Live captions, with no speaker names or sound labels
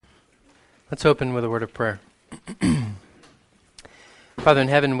Let's open with a word of prayer. Father in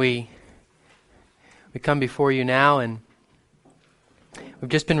heaven, we come before you now, and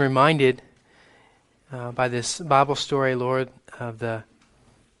we've just been reminded by this Bible story, Lord, of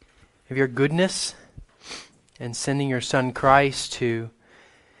your goodness and sending your Son Christ to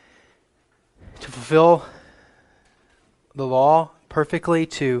fulfill the law perfectly,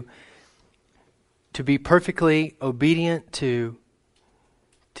 to be perfectly obedient, to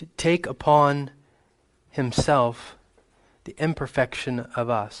take upon himself the imperfection of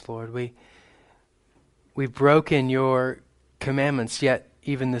us, Lord. We've broken your commandments yet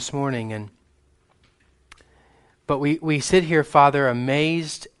even this morning, but we sit here, Father,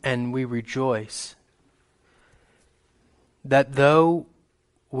 amazed, and we rejoice that though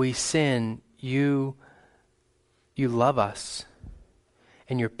we sin, you love us,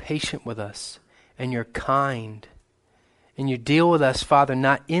 and you're patient with us, and you're kind, and you deal with us, Father,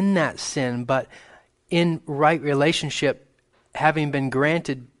 not in that sin, but in right relationship, having been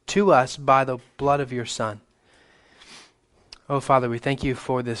granted to us by the blood of your Son. Oh, Father, we thank you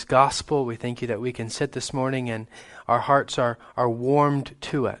for this gospel. We thank you that we can sit this morning and our hearts are warmed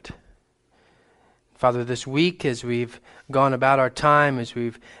to it. Father, this week, as we've gone about our time, as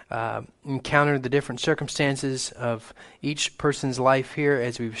we've encountered the different circumstances of each person's life here,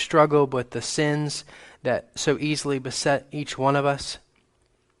 as we've struggled with the sins that so easily beset each one of us,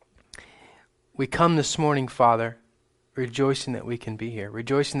 we come this morning, Father, rejoicing that we can be here,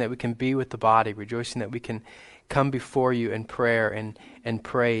 rejoicing that we can be with the body, rejoicing that we can come before you in prayer and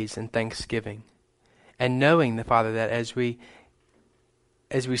praise and thanksgiving, and knowing, Father, that as we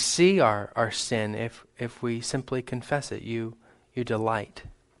see our sin, if we simply confess it, you delight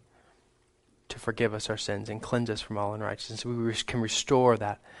to forgive us our sins and cleanse us from all unrighteousness. We can restore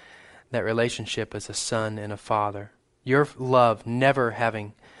that relationship as a son and a father, your love never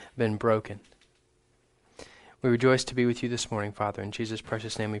having been broken. We rejoice to be with you this morning, Father. In Jesus'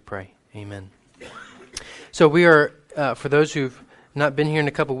 precious name we pray. Amen. So we are, for those who've not been here in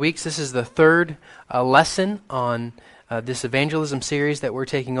a couple weeks, this is the third lesson on this evangelism series that we're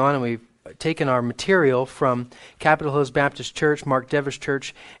taking on, and we've taken our material from Capitol Hills Baptist Church, Mark Dever's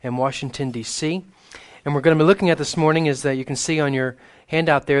Church in Washington, D.C. And we're going to be looking at this morning, as that you can see on your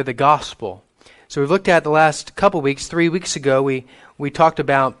handout there, the gospel. So we've looked at the last couple weeks. 3 weeks ago, we talked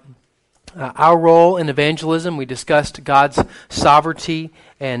about our role in evangelism. We discussed God's sovereignty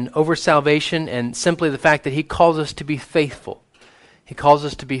and over salvation, and simply the fact that he calls us to be faithful. He calls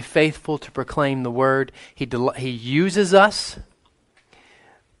us to be faithful to proclaim the word. He uses us,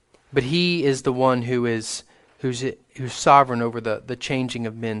 but he is the one who's sovereign over the changing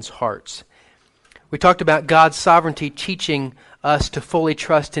of men's hearts. We talked about God's sovereignty teaching us to fully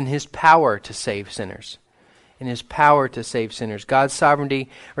trust in his power to save sinners. In his power to save sinners. God's sovereignty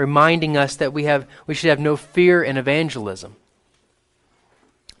reminding us that we should have no fear in evangelism.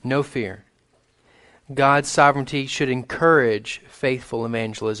 No fear. God's sovereignty should encourage faithful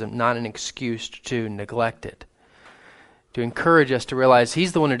evangelism, not an excuse to neglect it. To encourage us to realize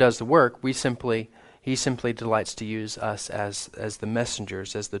he's the one who does the work. He simply delights to use us as the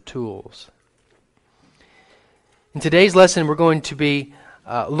messengers, as the tools. In today's lesson, we're going to be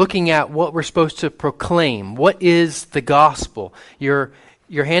looking at what we're supposed to proclaim. What is the gospel? Your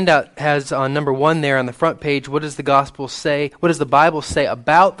handout has on number 1 there on the front page, what does the gospel say? What does the Bible say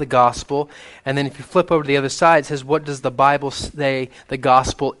about the gospel? And then if you flip over to the other side, it says, what does the Bible say the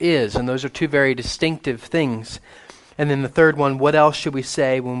gospel is? And those are two very distinctive things. And then the third one, what else should we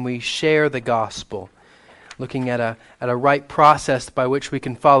say when we share the gospel? Looking at a right process by which we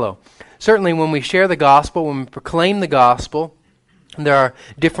can follow. Certainly when we share the gospel, when we proclaim the gospel, there are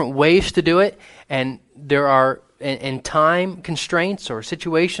different ways to do it, and there are in time constraints or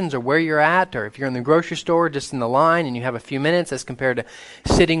situations or where you're at, or if you're in the grocery store just in the line and you have a few minutes as compared to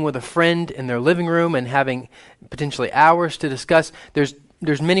sitting with a friend in their living room and having potentially hours to discuss.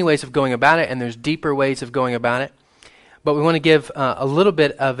 There's many ways of going about it, and there's deeper ways of going about it. But we want to give a little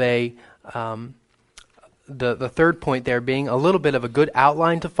bit of the third point there being a little bit of a good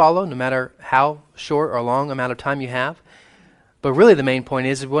outline to follow, no matter how short or long amount of time you have. But really the main point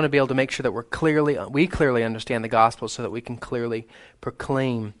is we want to be able to make sure that we clearly understand the gospel so that we can clearly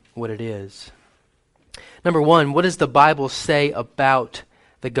proclaim what it is. Number 1, what does the Bible say about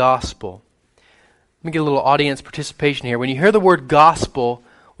the gospel? Let me get a little audience participation here. When you hear the word gospel,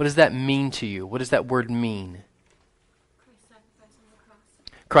 what does that mean to you? What does that word mean?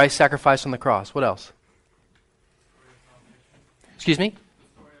 Christ's sacrifice on the cross. What else? Excuse me?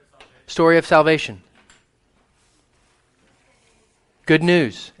 Story of salvation. Good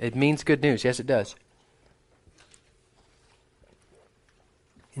news. It means good news. Yes, it does.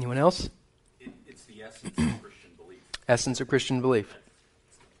 Anyone else? the essence of Christian belief. Essence of Christian belief.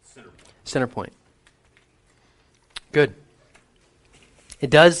 Center point. Center point. Good. It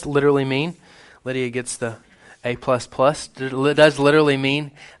does literally mean, Lydia gets the A++. It does literally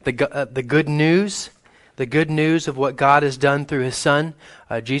mean the good news. The good news of what God has done through His Son,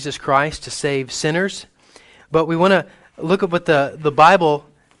 Jesus Christ, to save sinners. But we want to look at what the Bible,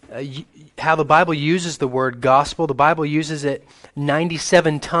 how the Bible uses the word gospel. The Bible uses it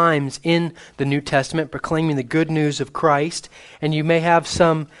 97 times in the New Testament, proclaiming the good news of Christ. And you may have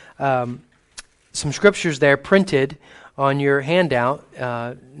some scriptures there printed on your handout,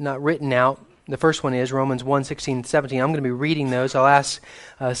 not written out. The first one is Romans 1, 16, 17. I'm going to be reading those. I'll ask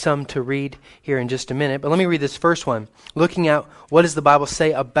some to read here in just a minute. But let me read this first one. Looking at what does the Bible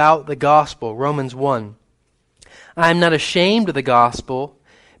say about the gospel. Romans 1. I am not ashamed of the gospel,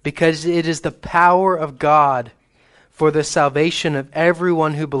 because it is the power of God for the salvation of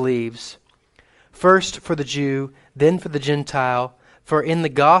everyone who believes. First for the Jew, then for the Gentile. For in the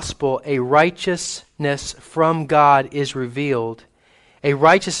gospel a righteousness from God is revealed, a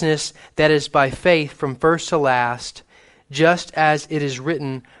righteousness that is by faith from first to last, just as it is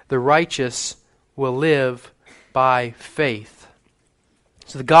written, the righteous will live by faith.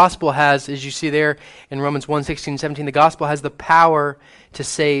 So the gospel has, as you see there in Romans 1, 16, 17, the gospel has the power to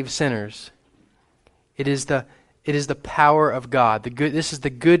save sinners. It is the power of God. This is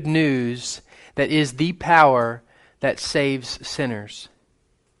the good news that is the power that saves sinners.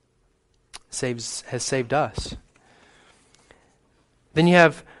 Has saved us. Then you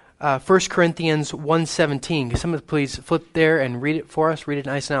have 1 Corinthians 1:17. Can someone please flip there and read it for us? Read it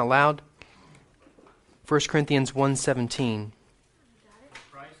nice and out loud. 1 Corinthians 1:17.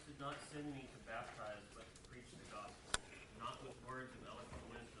 Christ did not send me to baptize, but to preach the gospel, not with words of eloquent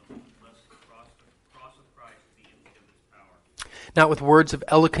wisdom, lest the cross of Christ be emptied of its power. Not with words of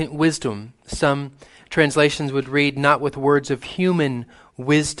eloquent wisdom. Some translations would read, not with words of human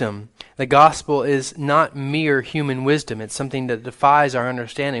wisdom. The gospel is not mere human wisdom. It's something that defies our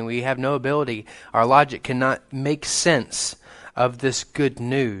understanding. We have no ability. Our logic cannot make sense of this good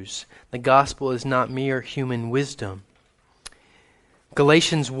news. The gospel is not mere human wisdom.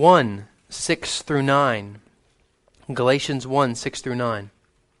 Galatians 1, 6 through 9. Galatians 1, 6 through 9.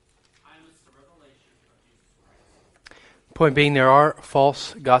 Point being, there are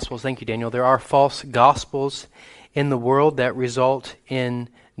false gospels. Thank you, Daniel. There are false gospels in the world that result in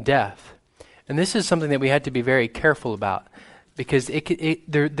death. And this is something that we had to be very careful about, because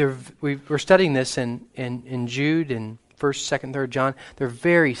we're studying this in Jude and 1st, 2nd, 3rd John. They're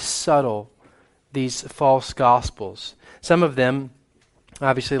very subtle, these false gospels. Some of them,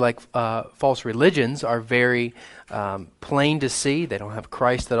 obviously, like false religions, are very plain to see. They don't have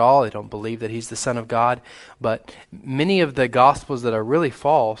Christ at all. They don't believe that He's the Son of God. But many of the gospels that are really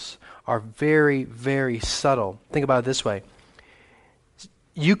false are very, very subtle. Think about it this way.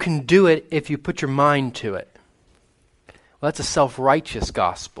 You can do it if you put your mind to it. Well, that's a self-righteous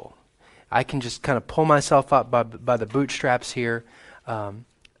gospel. I can just kind of pull myself up by the bootstraps here.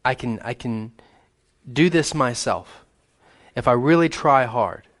 I can do this myself if I really try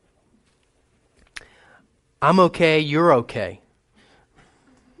hard. I'm okay, you're okay.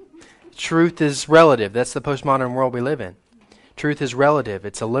 Truth is relative. That's the postmodern world we live in. Truth is relative.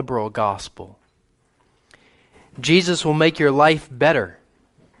 It's a liberal gospel. Jesus will make your life better.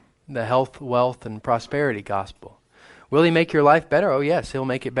 The health, wealth, and prosperity gospel. Will He make your life better? Oh yes, He'll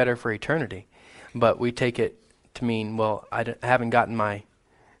make it better for eternity. But we take it to mean, well, I haven't gotten my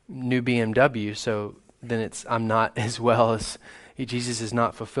new BMW, so then I'm not as well as Jesus is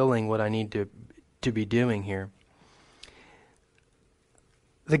not fulfilling what I need to be doing here.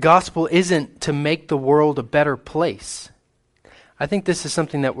 The gospel isn't to make the world a better place. I think this is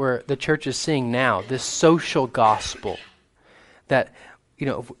something that the church is seeing now, this social gospel. That,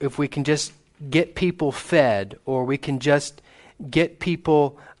 if we can just get people fed, or we can just get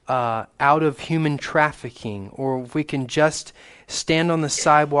people out of human trafficking, or if we can just stand on the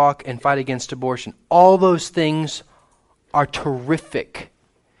sidewalk and fight against abortion. All those things are terrific.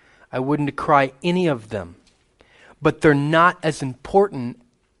 I wouldn't decry any of them. But they're not as important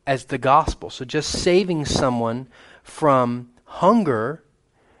as the gospel. So just saving someone from hunger,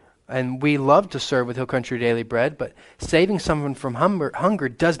 and we love to serve with Hill Country Daily Bread, but saving someone from hunger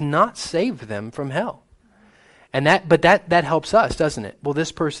does not save them from hell. And that helps us, doesn't it? Well,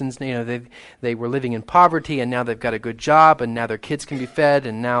 this person's, they were living in poverty, and now they've got a good job, and now their kids can be fed,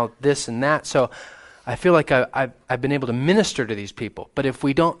 and now this and that. So I feel like I've been able to minister to these people. But if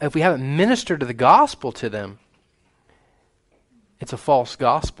we haven't ministered to the gospel to them, it's a false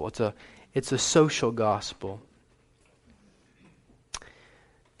gospel. It's a social gospel.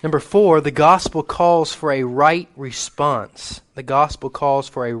 Number 4, the gospel calls for a right response. The gospel calls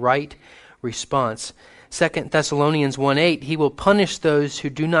for a right response. 2 Thessalonians 1:8, he will punish those who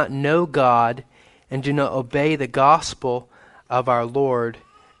do not know God and do not obey the gospel of our Lord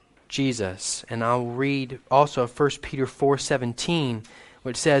Jesus. And I'll read also 1 Peter 4:17,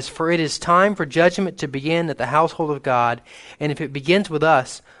 which says, "For it is time for judgment to begin at the household of God, and if it begins with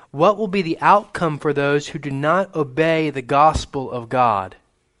us, what will be the outcome for those who do not obey the gospel of God?"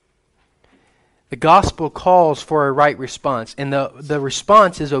 The gospel calls for a right response, and the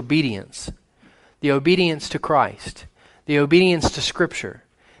response is obedience. The obedience to Christ, the obedience to Scripture,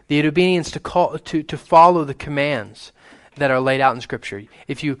 the obedience to follow the commands that are laid out in Scripture.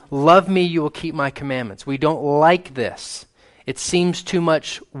 If you love me, you will keep my commandments. We don't like this. It seems too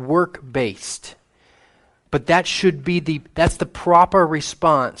much work-based. But that should be that's the proper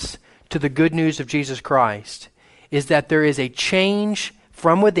response to the good news of Jesus Christ, is that there is a change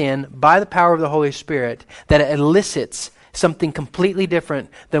from within by the power of the Holy Spirit that elicits something completely different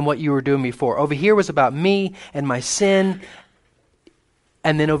than what you were doing before. Over here was about me and my sin,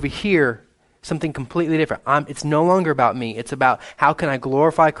 and then over here, something completely different. It's no longer about me. It's about how can I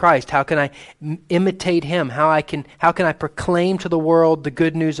glorify Christ? How can I imitate Him? How can I proclaim to the world the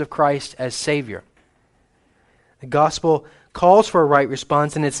good news of Christ as Savior? The gospel calls for a right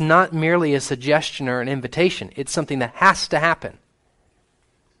response, and it's not merely a suggestion or an invitation. It's something that has to happen.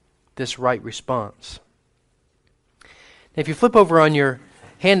 This right response. Now, if you flip over on your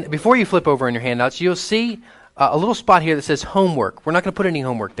before you flip over on your handouts, you'll see a little spot here that says homework. We're not going to put any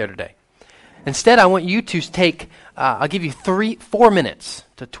homework there today. Instead, I want you to take, I'll give you 4 minutes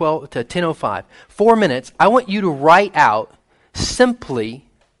to 10:05. 4 minutes. I want you to write out simply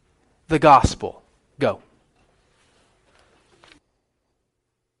the gospel. Go.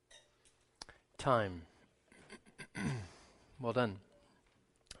 Time. Well done.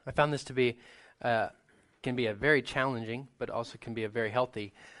 I found this to be, can be a very challenging, but also can be a very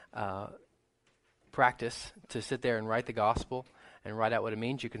healthy practice to sit there and write the gospel and write out what it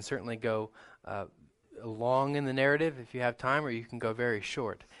means. You can certainly go long in the narrative if you have time, or you can go very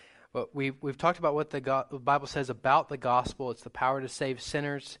short. But we've talked about what the Bible says about the gospel. It's the power to save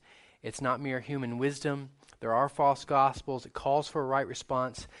sinners. It's not mere human wisdom. There are false gospels. It calls for a right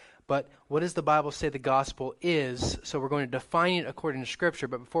response. But what does the Bible say the gospel is? So we're going to define it according to Scripture.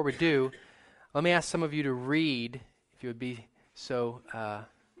 But before we do, let me ask some of you to read, if you would be so.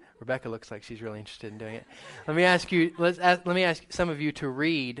 Rebecca looks like she's really interested in doing it. Let me ask some of you to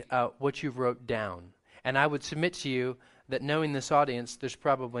read what you've wrote down. And I would submit to you that knowing this audience, there's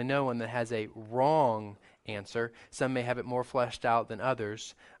probably no one that has a wrong answer. Some may have it more fleshed out than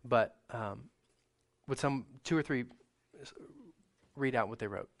others. But would some 2 or 3 read out what they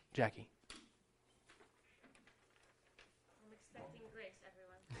wrote? Jackie. I'm expecting grace,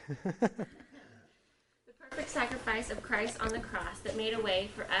 everyone. The perfect sacrifice of Christ on the cross that made a way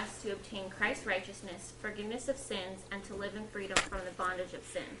for us to obtain Christ's righteousness, forgiveness of sins, and to live in freedom from the bondage of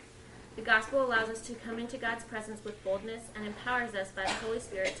sin. The gospel allows us to come into God's presence with boldness and empowers us by the Holy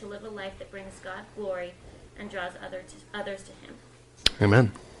Spirit to live a life that brings God glory and draws others to Him.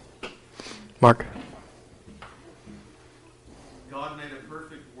 Amen. Mark. God made a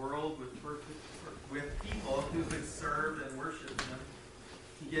perfect world with people who could serve and worship Him.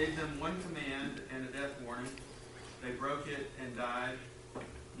 He gave them one command and a death warning. They broke it and died.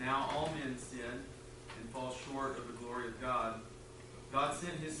 Now all men sin and fall short of the glory of God. God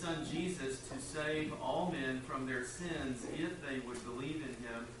sent His Son Jesus to save all men from their sins if they would believe in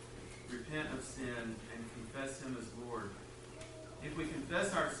Him, repent of sin, and confess Him as Lord. If we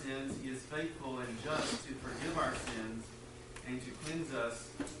confess our sins, He is faithful and just to forgive our sins and to cleanse us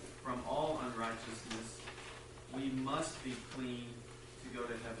from all unrighteousness. We must be clean to go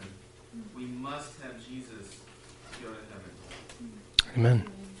to heaven. We must have Jesus to go to heaven. Amen.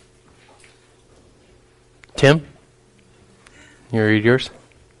 Tim? You read yours?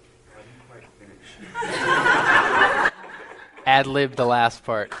 I didn't quite finish. Ad-lib the last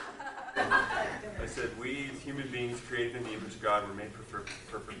part. I said, we as human beings created in the image of God were made for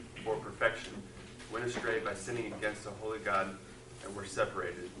perfection, went astray by sinning against the holy God, and were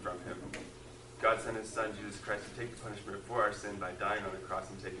separated from Him. God sent His Son, Jesus Christ, to take the punishment for our sin by dying on the cross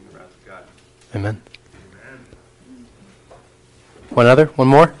and taking the wrath of God. Amen. Amen. One other? One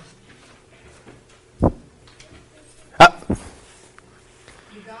more? The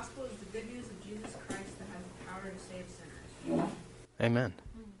gospel is the good news of Jesus Christ that has the power to save sinners. Amen.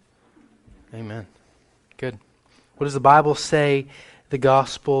 Amen. Good. What does the Bible say the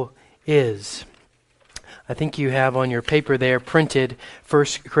gospel is? I think you have on your paper there printed 1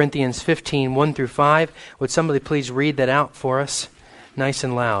 Corinthians 15, 1 through 5. Would somebody please read that out for us? nice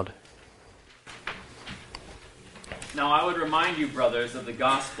and loud. Now I would remind you, brothers, of the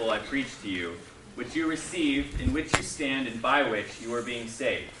gospel I preached to you, which you received, in which you stand, and by which you are being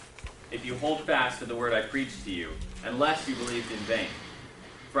saved, if you hold fast to the word I preached to you, unless you believed in vain.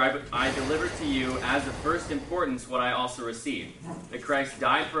 For I delivered to you as of first importance what I also received, that Christ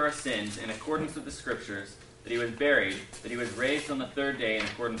died for our sins in accordance with the Scriptures, that he was buried, that he was raised on the third day in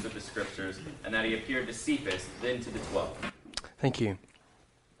accordance with the Scriptures, and that he appeared to Cephas, then to the 12. Thank you.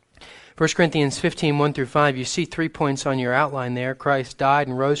 1 Corinthians 15, 1 through 5, you see 3 points on your outline there. Christ died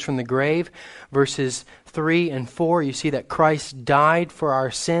and rose from the grave. Verses 3 and 4, you see that Christ died for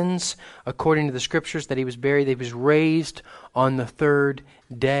our sins according to the Scriptures, that he was buried, that he was raised on the third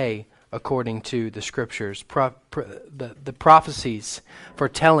day according to the Scriptures. The prophecies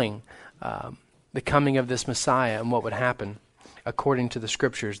foretelling the coming of this Messiah and what would happen according to the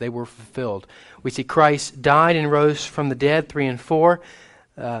Scriptures, they were fulfilled. We see Christ died and rose from the dead, 3 and 4.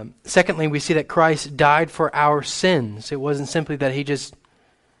 Secondly, we see that Christ died for our sins. It wasn't simply that he just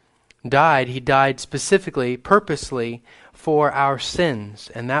died. He died specifically, purposely for our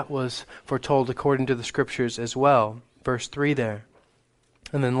sins. And that was foretold according to the Scriptures as well. Verse 3 there.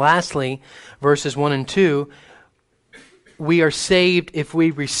 And then lastly, verses 1 and 2, we are saved if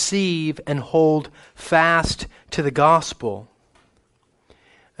we receive and hold fast to the gospel.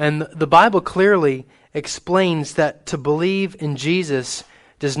 And the Bible clearly explains that to believe in Jesus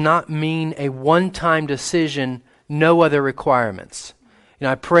does not mean a one-time decision, no other requirements. You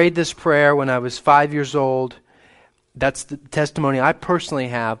know, I prayed this prayer when I was 5 years old. That's the testimony I personally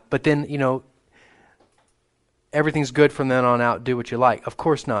have. But then, you know, everything's good from then on out. Do what you like. Of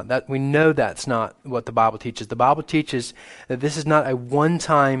course not. That we know that's not what the Bible teaches. The Bible teaches that this is not a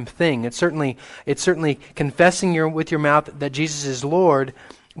one-time thing. It's certainly confessing with your mouth that Jesus is Lord.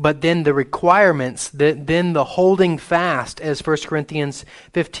 But then the requirements, then the holding fast, as 1 Corinthians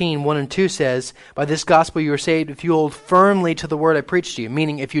 15, 1 and 2 says, by this gospel you are saved if you hold firmly to the word I preached to you.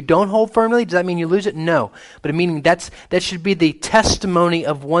 Meaning, if you don't hold firmly, does that mean you lose it? No. But meaning that should be the testimony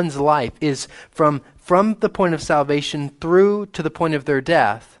of one's life, is from the point of salvation through to the point of their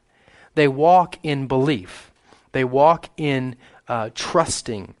death. They walk in belief. They walk in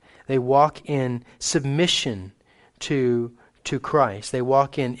trusting. They walk in submission to Christ. They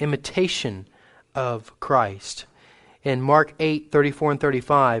walk in imitation of Christ. In Mark 8, 34 and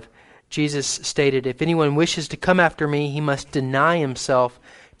 35, Jesus stated, if anyone wishes to come after me, he must deny himself,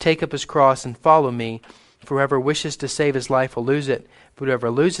 take up his cross, and follow me. For whoever wishes to save his life will lose it, but whoever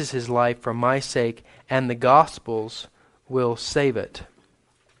loses his life for my sake and the gospel's will save it.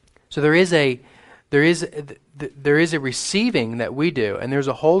 So there is a receiving that we do, and there's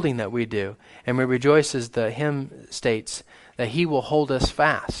a holding that we do. And we rejoice, as the hymn states, that he will hold us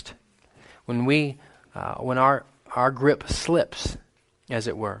fast when our grip slips, as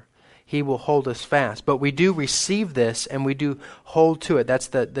it were. He will hold us fast. But we do receive this, and we do hold to it. That's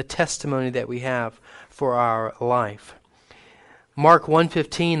the testimony that we have for our life. Mark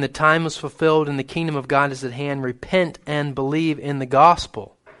 1:15, the time is fulfilled and the kingdom of God is at hand. Repent and believe in the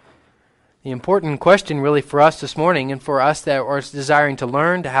gospel. The important question really for us this morning, and for us that are desiring to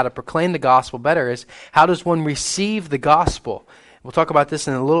learn how to proclaim the gospel better, is how does one receive the gospel? We'll talk about this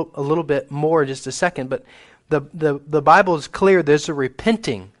in a little bit more in just a second, but the Bible is clear. There's a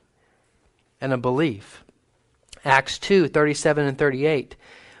repenting and a belief. Acts 2, 37 and 38.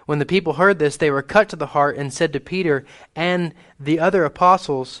 When the people heard this, they were cut to the heart and said to Peter and the other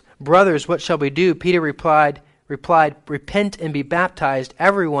apostles, brothers, what shall we do? Peter replied, repent and be baptized,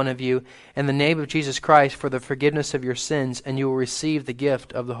 every one of you, in the name of Jesus Christ for the forgiveness of your sins, and you will receive the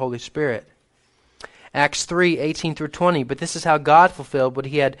gift of the Holy Spirit. Acts 3, 18 through 20, but this is how God fulfilled what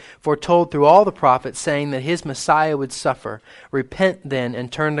he had foretold through all the prophets, saying that his Messiah would suffer. Repent then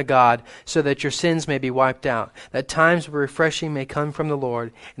and turn to God, so that your sins may be wiped out, that times of refreshing may come from the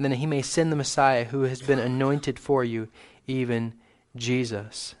Lord, and then he may send the Messiah who has been anointed for you, even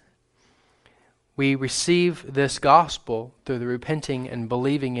Jesus. We receive this gospel through the repenting and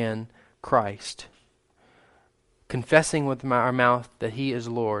believing in Christ, confessing with our mouth that he is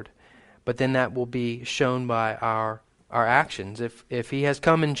Lord, but then that will be shown by our actions. If he has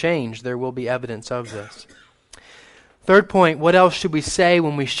come and changed, there will be evidence of this. Third point, what else should we say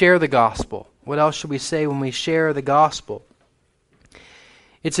when we share the gospel? What else should we say when we share the gospel?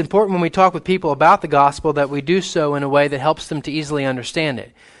 It's important when we talk with people about the gospel that we do so in a way that helps them to easily understand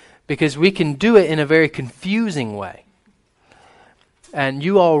it, because we can do it in a very confusing way. And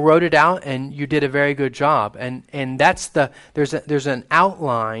you all wrote it out, and you did a very good job. And that's there's an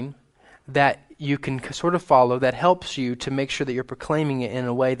outline that you can sort of follow that helps you to make sure that you're proclaiming it in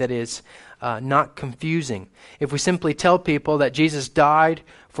a way that is not confusing. If we simply tell people that Jesus died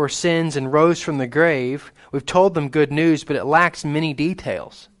for sins and rose from the grave, we've told them good news, but it lacks many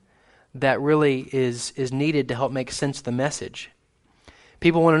details that really is needed to help make sense of the message.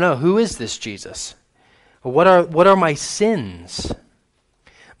 People want to know, who is this Jesus? What are my sins?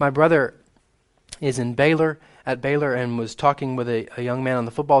 My brother is at Baylor, and was talking with a young man on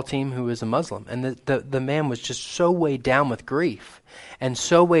the football team who is a Muslim. And the man was just so weighed down with grief and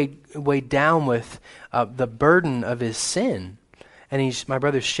so weighed down with the burden of his sin. And my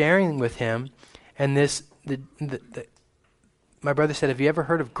brother's sharing with him, and my brother said, have you ever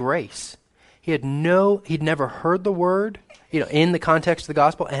heard of grace? He'd never heard the word, in the context of the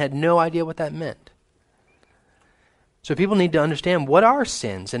gospel, and had no idea what that meant. So people need to understand, what are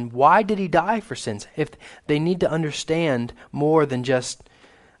sins and why did he die for sins? If they need to understand more than just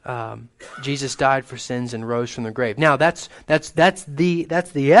Jesus died for sins and rose from the grave. Now that's the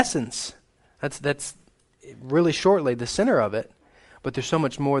essence. That's really shortly the center of it. But there's so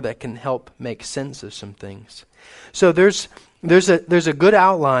much more that can help make sense of some things. So there's a good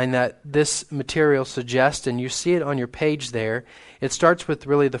outline that this material suggests, and you see it on your page there. It starts with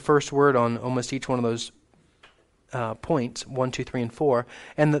really the first word on almost each one of those points, 1, 2, 3, and 4.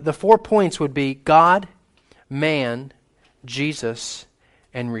 And the 4 points would be God, man, Jesus,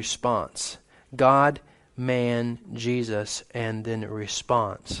 and response. God, man, Jesus, and then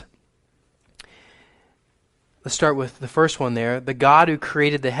response. Let's start with the first one there. The God who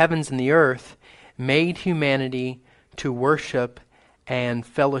created the heavens and the earth made humanity to worship and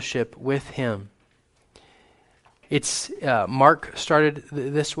fellowship with him. It's Mark started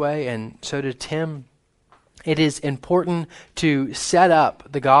this way, and so did Tim. It is important to set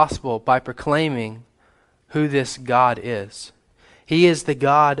up the gospel by proclaiming who this God is. He is the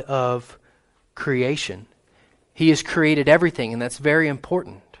God of creation. He has created everything, and that's very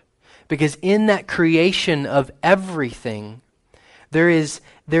important. Because in that creation of everything, there is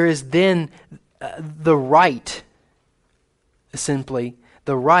then the right, simply,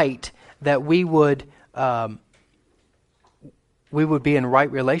 the right that we would be in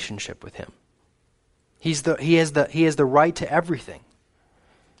right relationship with him. He has the right to everything.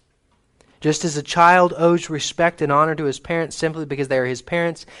 Just as a child owes respect and honor to his parents simply because they are his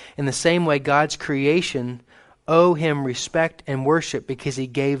parents, in the same way God's creation owe him respect and worship because he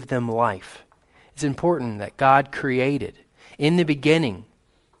gave them life. It's important that God created. In the beginning,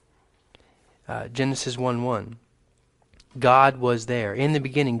 Genesis 1:1, God was there. In the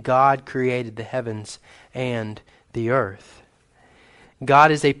beginning, God created the heavens and the earth.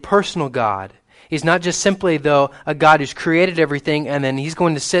 God is a personal God. He's not just simply, though, a God who's created everything and then he's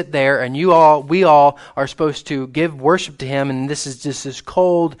going to sit there and we all are supposed to give worship to him, and this is just this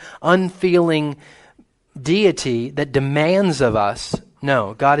cold, unfeeling deity that demands of us.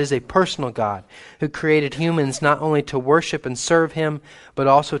 No, God is a personal God who created humans not only to worship and serve him, but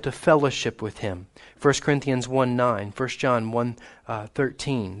also to fellowship with him. 1 Corinthians 1:9, 1 John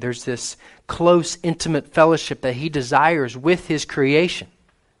 1:13. There's this close, intimate fellowship that he desires with his creation.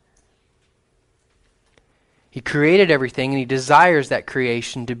 He created everything, and he desires that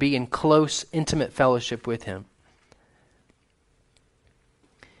creation to be in close, intimate fellowship with him.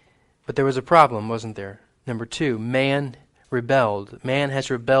 But there was a problem, wasn't there? Number 2, man rebelled. Man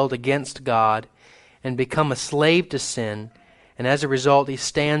has rebelled against God and become a slave to sin, and as a result, he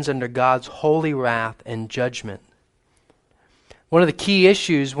stands under God's holy wrath and judgment. One of the key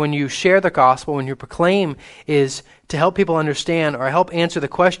issues when you share the gospel, when you proclaim, is to help people understand or help answer the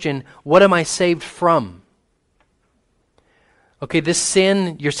question, what am I saved from? Okay, this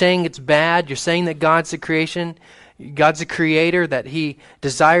sin, you're saying it's bad. You're saying that God's the creation. God's the creator, that he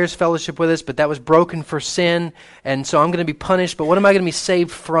desires fellowship with us, but that was broken for sin, and so I'm going to be punished. But what am I going to be saved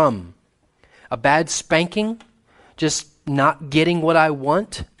from? A bad spanking? Just not getting what I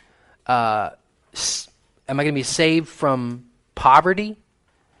want? Am I going to be saved from poverty?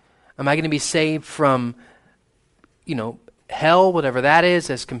 Am I going to be saved from, hell, whatever that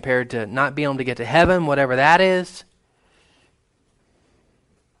is, as compared to not being able to get to heaven, whatever that is?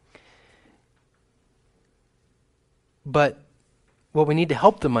 But what we need to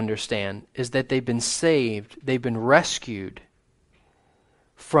help them understand is that they've been saved, they've been rescued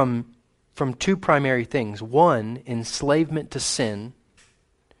from 2 primary things. 1, enslavement to sin.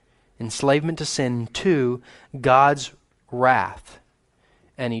 2, God's wrath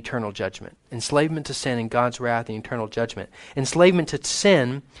and eternal judgment. Enslavement to sin and God's wrath and eternal judgment. Enslavement to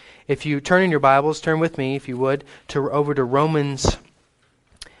sin, if you turn in your Bibles, turn with me, if you would, over to Romans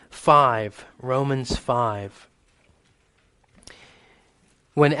 5. Romans 5.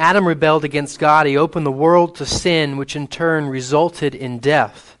 When Adam rebelled against God, he opened the world to sin, which in turn resulted in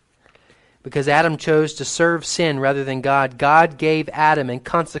death. Because Adam chose to serve sin rather than God, God gave Adam and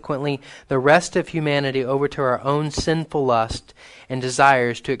consequently the rest of humanity over to our own sinful lust and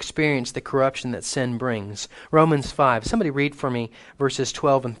desires to experience the corruption that sin brings. Romans 5. Somebody read for me verses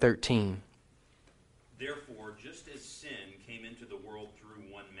 12 and 13. Therefore, just as sin came into the world through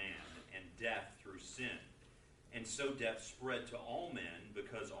one man, and death through sin, and so death spread to all men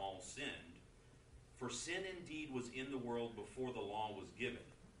because all sinned. For sin indeed was in the world before the law was given,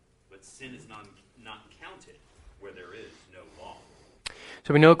 but sin is not counted where there is no law.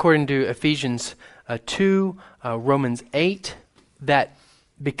 So we know according to Ephesians 2, Romans 8, that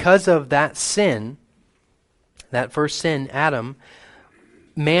because of that sin, that first sin, Adam,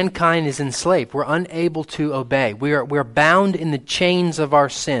 mankind is enslaved. We're unable to obey. We're bound in the chains of our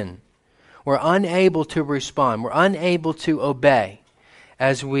sin. We're unable to respond. We're unable to obey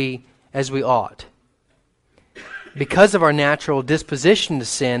as we ought. Because of our natural disposition to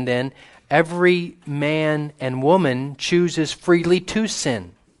sin, then, every man and woman chooses freely to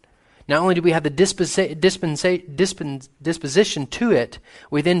sin. Not only do we have the disposition to it,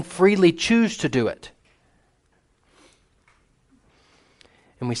 we then freely choose to do it.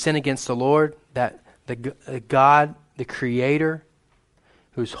 And we sin against the Lord, that the God, the Creator,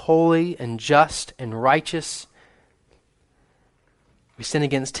 who's holy and just and righteous. We sin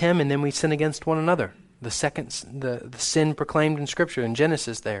against Him, and then we sin against one another. The sin proclaimed in Scripture in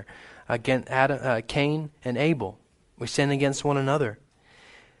Genesis there, against Cain and Abel. We sin against one another.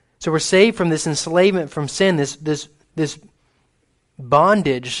 So we're saved from this enslavement from sin, this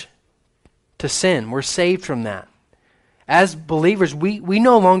bondage to sin. We're saved from that. As believers, we're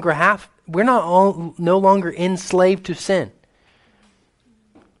no longer enslaved to sin.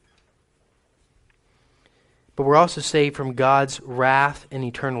 But we're also saved from God's wrath and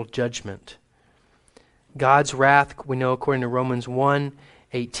eternal judgment. God's wrath, we know according to Romans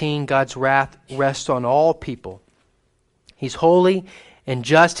 1:18, God's wrath rests on all people. He's holy and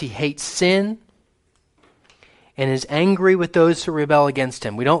just. He hates sin and is angry with those who rebel against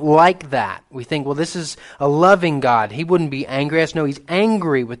Him. We don't like that. We think, well, this is a loving God. He wouldn't be angry. No, He's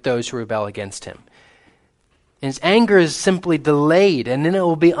angry with those who rebel against Him. And His anger is simply delayed, and then it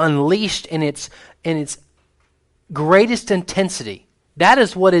will be unleashed in its greatest intensity. That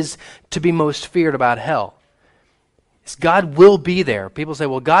is what is to be most feared about hell. Is God will be there. People say,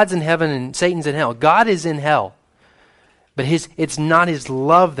 well, God's in heaven and Satan's in hell. God is in hell. But it's not His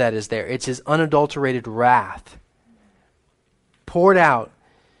love that is there. It's His unadulterated wrath poured out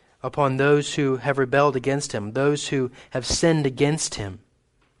upon those who have rebelled against Him, those who have sinned against Him.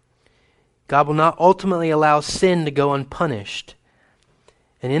 God will not ultimately allow sin to go unpunished.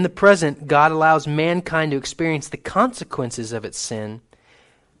 And in the present, God allows mankind to experience the consequences of its sin.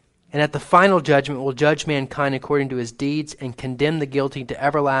 And at the final judgment will judge mankind according to his deeds and condemn the guilty to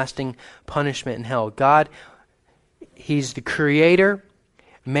everlasting punishment in hell. God, He's the Creator.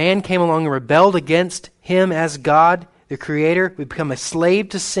 Man came along and rebelled against Him as God, the Creator. We become a slave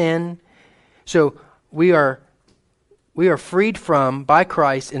to sin. So we are freed from, by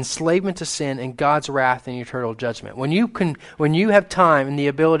Christ, enslavement to sin and God's wrath and eternal judgment. When you have time and the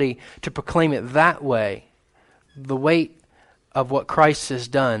ability to proclaim it that way, the weight of what Christ has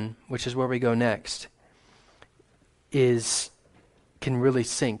done, which is where we go next, can really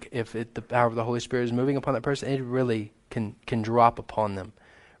sink. If the power of the Holy Spirit is moving upon that person, it really can drop upon them,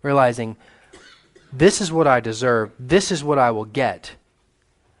 realizing this is what I deserve, this is what I will get.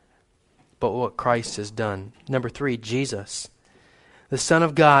 But what Christ has done. Number 3, Jesus. The Son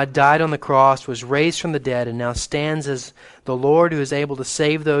of God died on the cross, was raised from the dead, and now stands as the Lord who is able to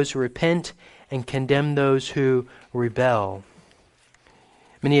save those who repent and condemn those who rebel.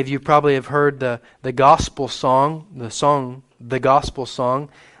 Many of you probably have heard the gospel song, the gospel song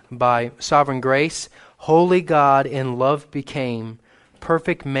by Sovereign Grace. Holy God in love became,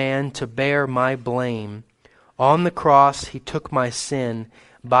 perfect man to bear my blame. On the cross He took my sin,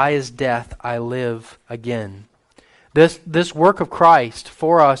 by His death I live again. This work of Christ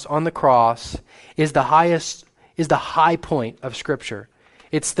for us on the cross is the high point of Scripture.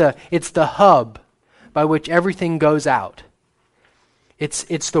 It's the hub by which everything goes out.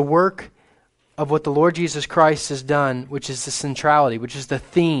 It's the work of what the Lord Jesus Christ has done, which is the centrality, which is the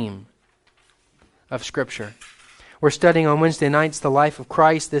theme of Scripture. We're studying on Wednesday nights the life of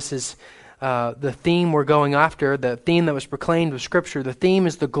Christ. This is the theme we're going after, the theme that was proclaimed with Scripture. The theme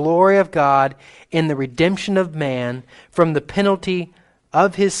is the glory of God in the redemption of man from the penalty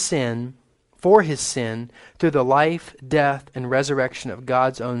of his sin, for his sin, through the life, death, and resurrection of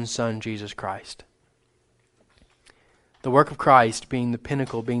God's own Son, Jesus Christ. The work of Christ being the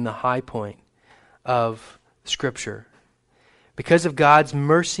pinnacle, being the high point of Scripture. Because of God's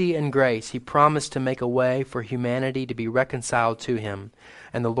mercy and grace, He promised to make a way for humanity to be reconciled to Him.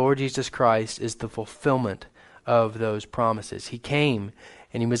 And the Lord Jesus Christ is the fulfillment of those promises. He came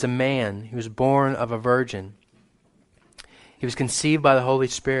and He was a man. He was born of a virgin. He was conceived by the Holy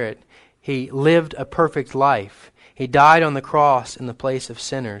Spirit. He lived a perfect life. He died on the cross in the place of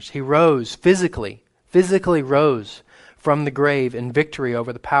sinners. He rose physically rose from the grave in victory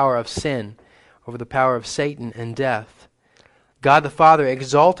over the power of sin, over the power of Satan and death. God the Father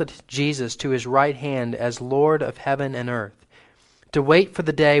exalted Jesus to His right hand as Lord of heaven and earth, to wait for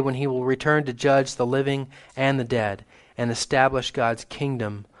the day when He will return to judge the living and the dead and establish God's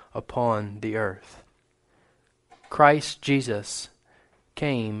kingdom upon the earth. Christ Jesus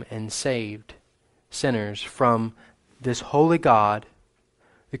came and saved sinners from this holy God,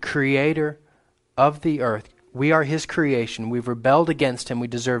 the Creator of the earth. We are His creation. We've rebelled against Him. We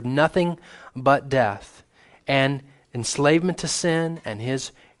deserve nothing but death and enslavement to sin and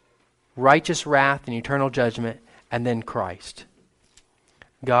His righteous wrath and eternal judgment, and then Christ.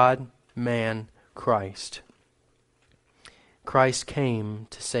 God, man, Christ. Christ came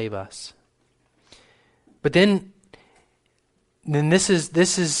to save us. But then this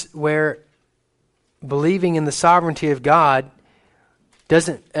is where believing in the sovereignty of God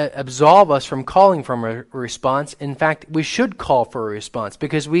doesn't absolve us from calling for a response. In fact, we should call for a response,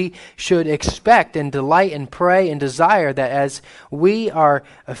 because we should expect and delight and pray and desire that as we are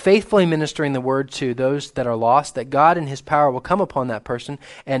faithfully ministering the word to those that are lost, that God in His power will come upon that person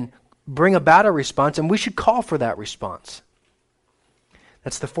and bring about a response, and we should call for that response.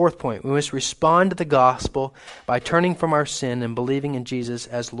 That's the fourth point. We must respond to the gospel by turning from our sin and believing in Jesus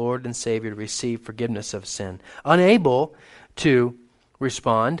as Lord and Savior to receive forgiveness of sin. Unable to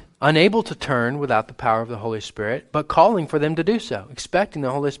respond, unable to turn without the power of the Holy Spirit, but calling for them to do so, expecting the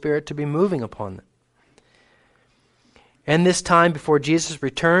Holy Spirit to be moving upon them. And this time before Jesus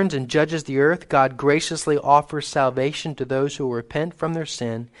returns and judges the earth, God graciously offers salvation to those who will repent from their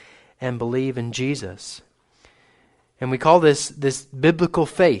sin and believe in Jesus. And we call this biblical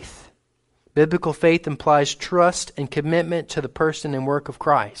faith. Biblical faith implies trust and commitment to the person and work of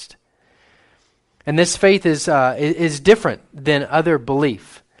Christ. And this faith is different than other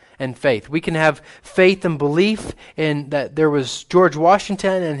belief and faith. We can have faith and belief in that there was George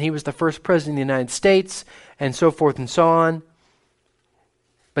Washington and he was the first president of the United States, and so forth and so on.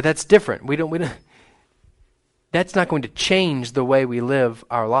 But that's different. We don't. That's not going to change the way we live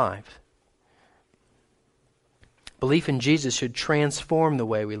our lives. Belief in Jesus should transform the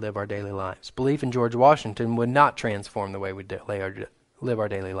way we live our daily lives. Belief in George Washington would not transform the way we live our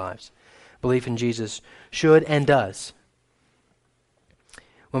daily lives. Belief in Jesus should and does.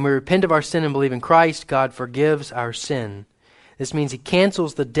 When we repent of our sin and believe in Christ, God forgives our sin. This means He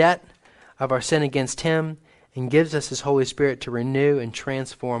cancels the debt of our sin against Him and gives us His Holy Spirit to renew and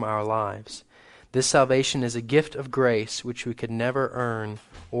transform our lives. This salvation is a gift of grace which we could never earn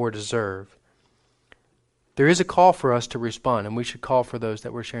or deserve. There is a call for us to respond, and we should call for those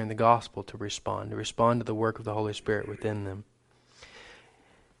that we're sharing the gospel to respond to the work of the Holy Spirit within them.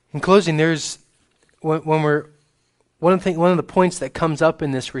 In closing, there's one of the points that comes up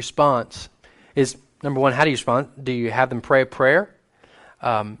in this response is, number one, how do you respond? Do you have them pray a prayer?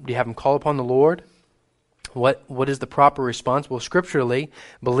 Do you have them call upon the Lord? What is the proper response? Well, scripturally,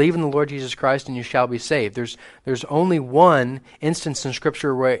 believe in the Lord Jesus Christ and you shall be saved. There's only one instance in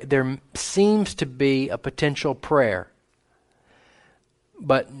Scripture where there seems to be a potential prayer.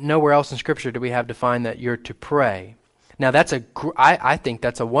 But nowhere else in Scripture do we have defined that you're to pray. Now, I think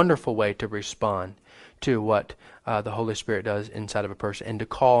that's a wonderful way to respond to what the Holy Spirit does inside of a person and to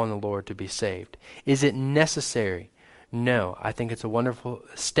call on the Lord to be saved. Is it necessary? No. I think it's a wonderful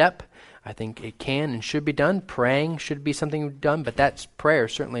step. I think it can and should be done. Praying should be something done, but that prayer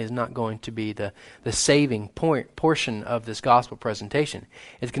certainly is not going to be the saving portion of this gospel presentation.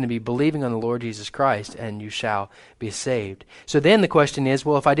 It's going to be believing on the Lord Jesus Christ and you shall be saved. So then the question is,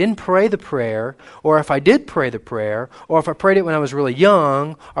 well, if I didn't pray the prayer, or if I did pray the prayer, or if I prayed it when I was really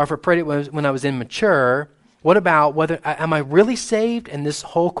young, or if I prayed it when I was immature, what about am I really saved? And this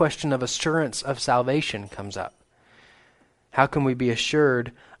whole question of assurance of salvation comes up. How can we be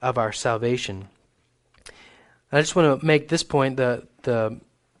assured of our salvation? I just want to make this point. The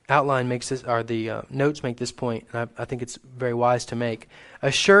outline makes this, or the notes make this point, and I think it's very wise to make.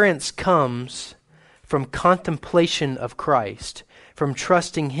 Assurance comes from contemplation of Christ, from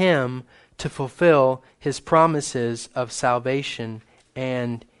trusting Him to fulfill His promises of salvation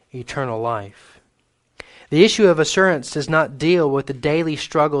and eternal life. The issue of assurance does not deal with the daily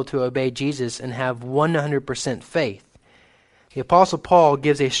struggle to obey Jesus and have 100% faith. The Apostle Paul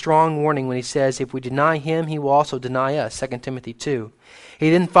gives a strong warning when he says, if we deny him, he will also deny us, 2 Timothy 2. He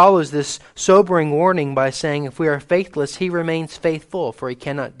then follows this sobering warning by saying, if we are faithless, he remains faithful, for he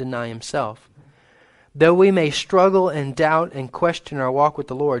cannot deny himself. Though we may struggle and doubt and question our walk with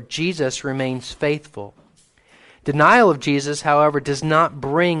the Lord, Jesus remains faithful. Denial of Jesus, however, does not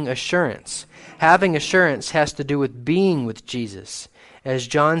bring assurance. Having assurance has to do with being with Jesus. As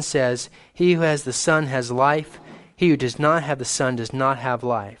John says, he who has the Son has life. He who does not have the Son does not have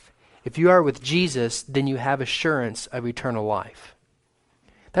life. If you are with Jesus, then you have assurance of eternal life.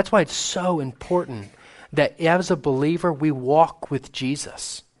 That's why it's so important that as a believer we walk with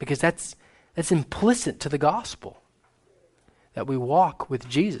Jesus, because that's implicit to the gospel, that we walk with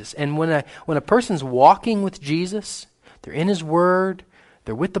Jesus. And when a person's walking with Jesus, they're in His Word,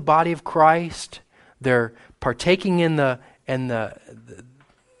 they're with the body of Christ, they're partaking in the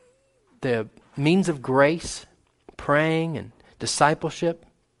means of grace, praying and discipleship,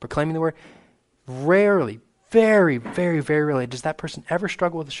 proclaiming the Word. Rarely, very, very, very rarely does that person ever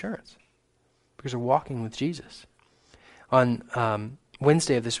struggle with assurance, because they're walking with Jesus. On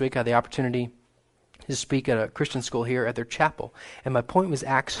Wednesday of this week, I had the opportunity to speak at a Christian school here at their chapel. And my point was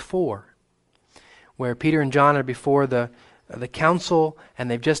Acts 4, where Peter and John are before the council,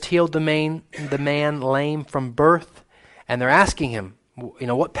 and they've just healed the man lame from birth, and they're asking him,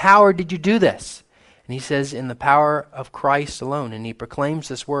 what power did you do this? And he says, in the power of Christ alone. And he proclaims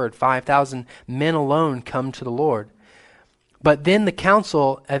this word. 5,000 men alone come to the Lord. But then the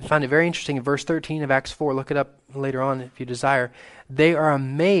council, I find it very interesting, in verse 13 of Acts 4, look it up later on if you desire, they are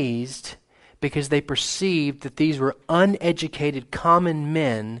amazed because they perceived that these were uneducated common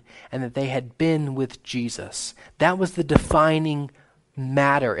men and that they had been with Jesus. That was the defining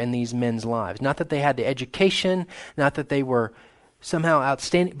matter in these men's lives. Not that they had the education, not that they were somehow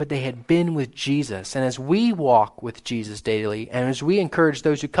outstanding, but they had been with Jesus. And as we walk with Jesus daily, and as we encourage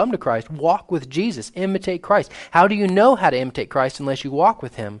those who come to Christ, walk with Jesus, imitate Christ. How do you know how to imitate Christ unless you walk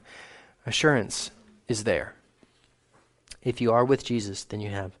with Him? Assurance is there. If you are with Jesus, then you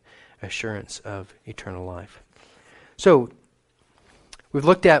have assurance of eternal life. So, we've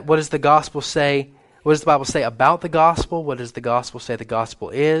looked at what does the gospel say, what does the Bible say about the gospel, what does the gospel say the gospel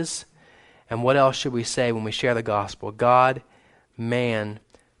is, and what else should we say when we share the gospel? God, man,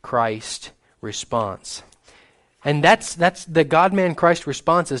 Christ response. And that's the God, man, Christ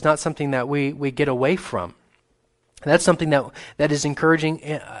response is not something that we get away from. That's something that is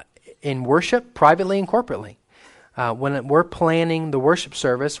encouraging in worship, privately and corporately. When we're planning the worship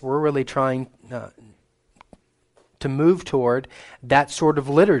service, we're really trying to move toward that sort of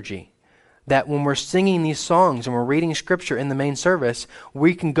liturgy. That when we're singing these songs and we're reading Scripture in the main service,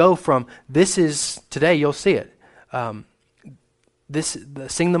 we can go from, this is, today you'll see it,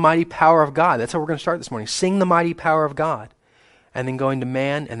 sing the mighty power of God. That's how we're going to start this morning. Sing the mighty power of God. And then going to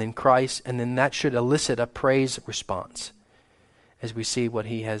man, and then Christ, and then that should elicit a praise response as we see what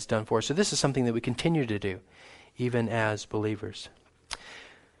He has done for us. So this is something that we continue to do, even as believers.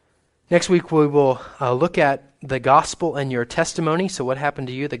 Next week we will look at the gospel and your testimony. So what happened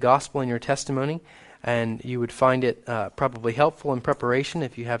to you, the gospel and your testimony. And you would find it probably helpful in preparation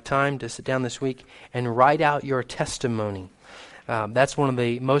if you have time to sit down this week and write out your testimony. That's one of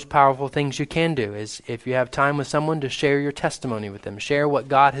the most powerful things you can do, is if you have time with someone, to share your testimony with them. Share what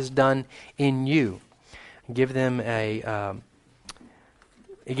God has done in you. Give them a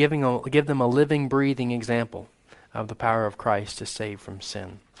living, breathing example of the power of Christ to save from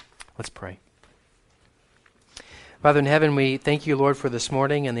sin. Let's pray. Father in heaven, we thank you, Lord, for this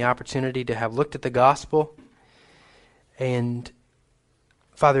morning and the opportunity to have looked at the gospel. And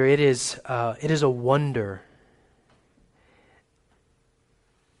Father, it is a wonder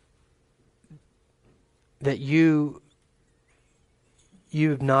that you've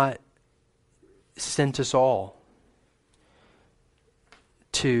not sent us all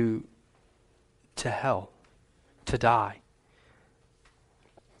to hell, to die.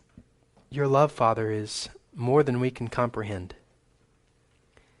 Your love, Father, is more than we can comprehend.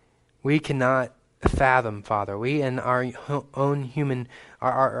 We cannot fathom, Father. We in our own human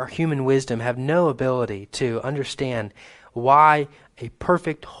wisdom have no ability to understand why a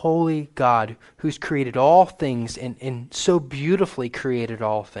perfect, holy God who's created all things and so beautifully created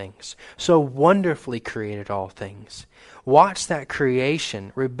all things, so wonderfully created all things, watch that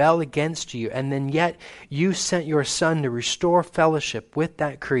creation rebel against you, and then yet you sent your Son to restore fellowship with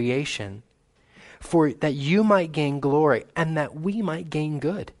that creation for that you might gain glory and that we might gain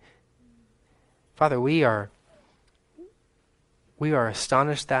good. Father, we are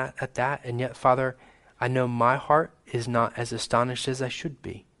astonished at that, and yet, Father, I know my heart is not as astonished as I should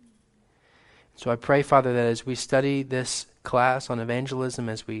be. So I pray, Father, that as we study this class on evangelism,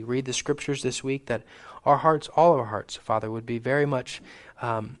 as we read the scriptures this week, that our hearts, all of our hearts, Father, would be very much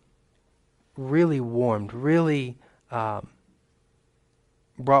really warmed, really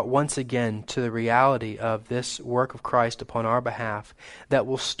brought once again to the reality of this work of Christ upon our behalf, that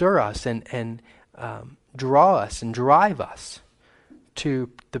will stir us and draw us and drive us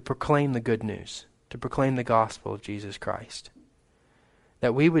to proclaim the good news, to proclaim the gospel of Jesus Christ.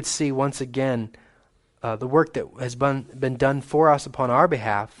 That we would see once again the work that has been done for us upon our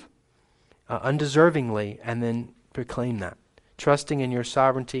behalf undeservingly, and then proclaim that, trusting in your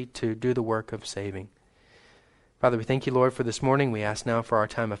sovereignty to do the work of saving. Father, we thank you, Lord, for this morning. We ask now for our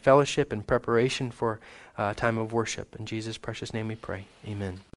time of fellowship and preparation for a time of worship. In Jesus' precious name we pray. Amen.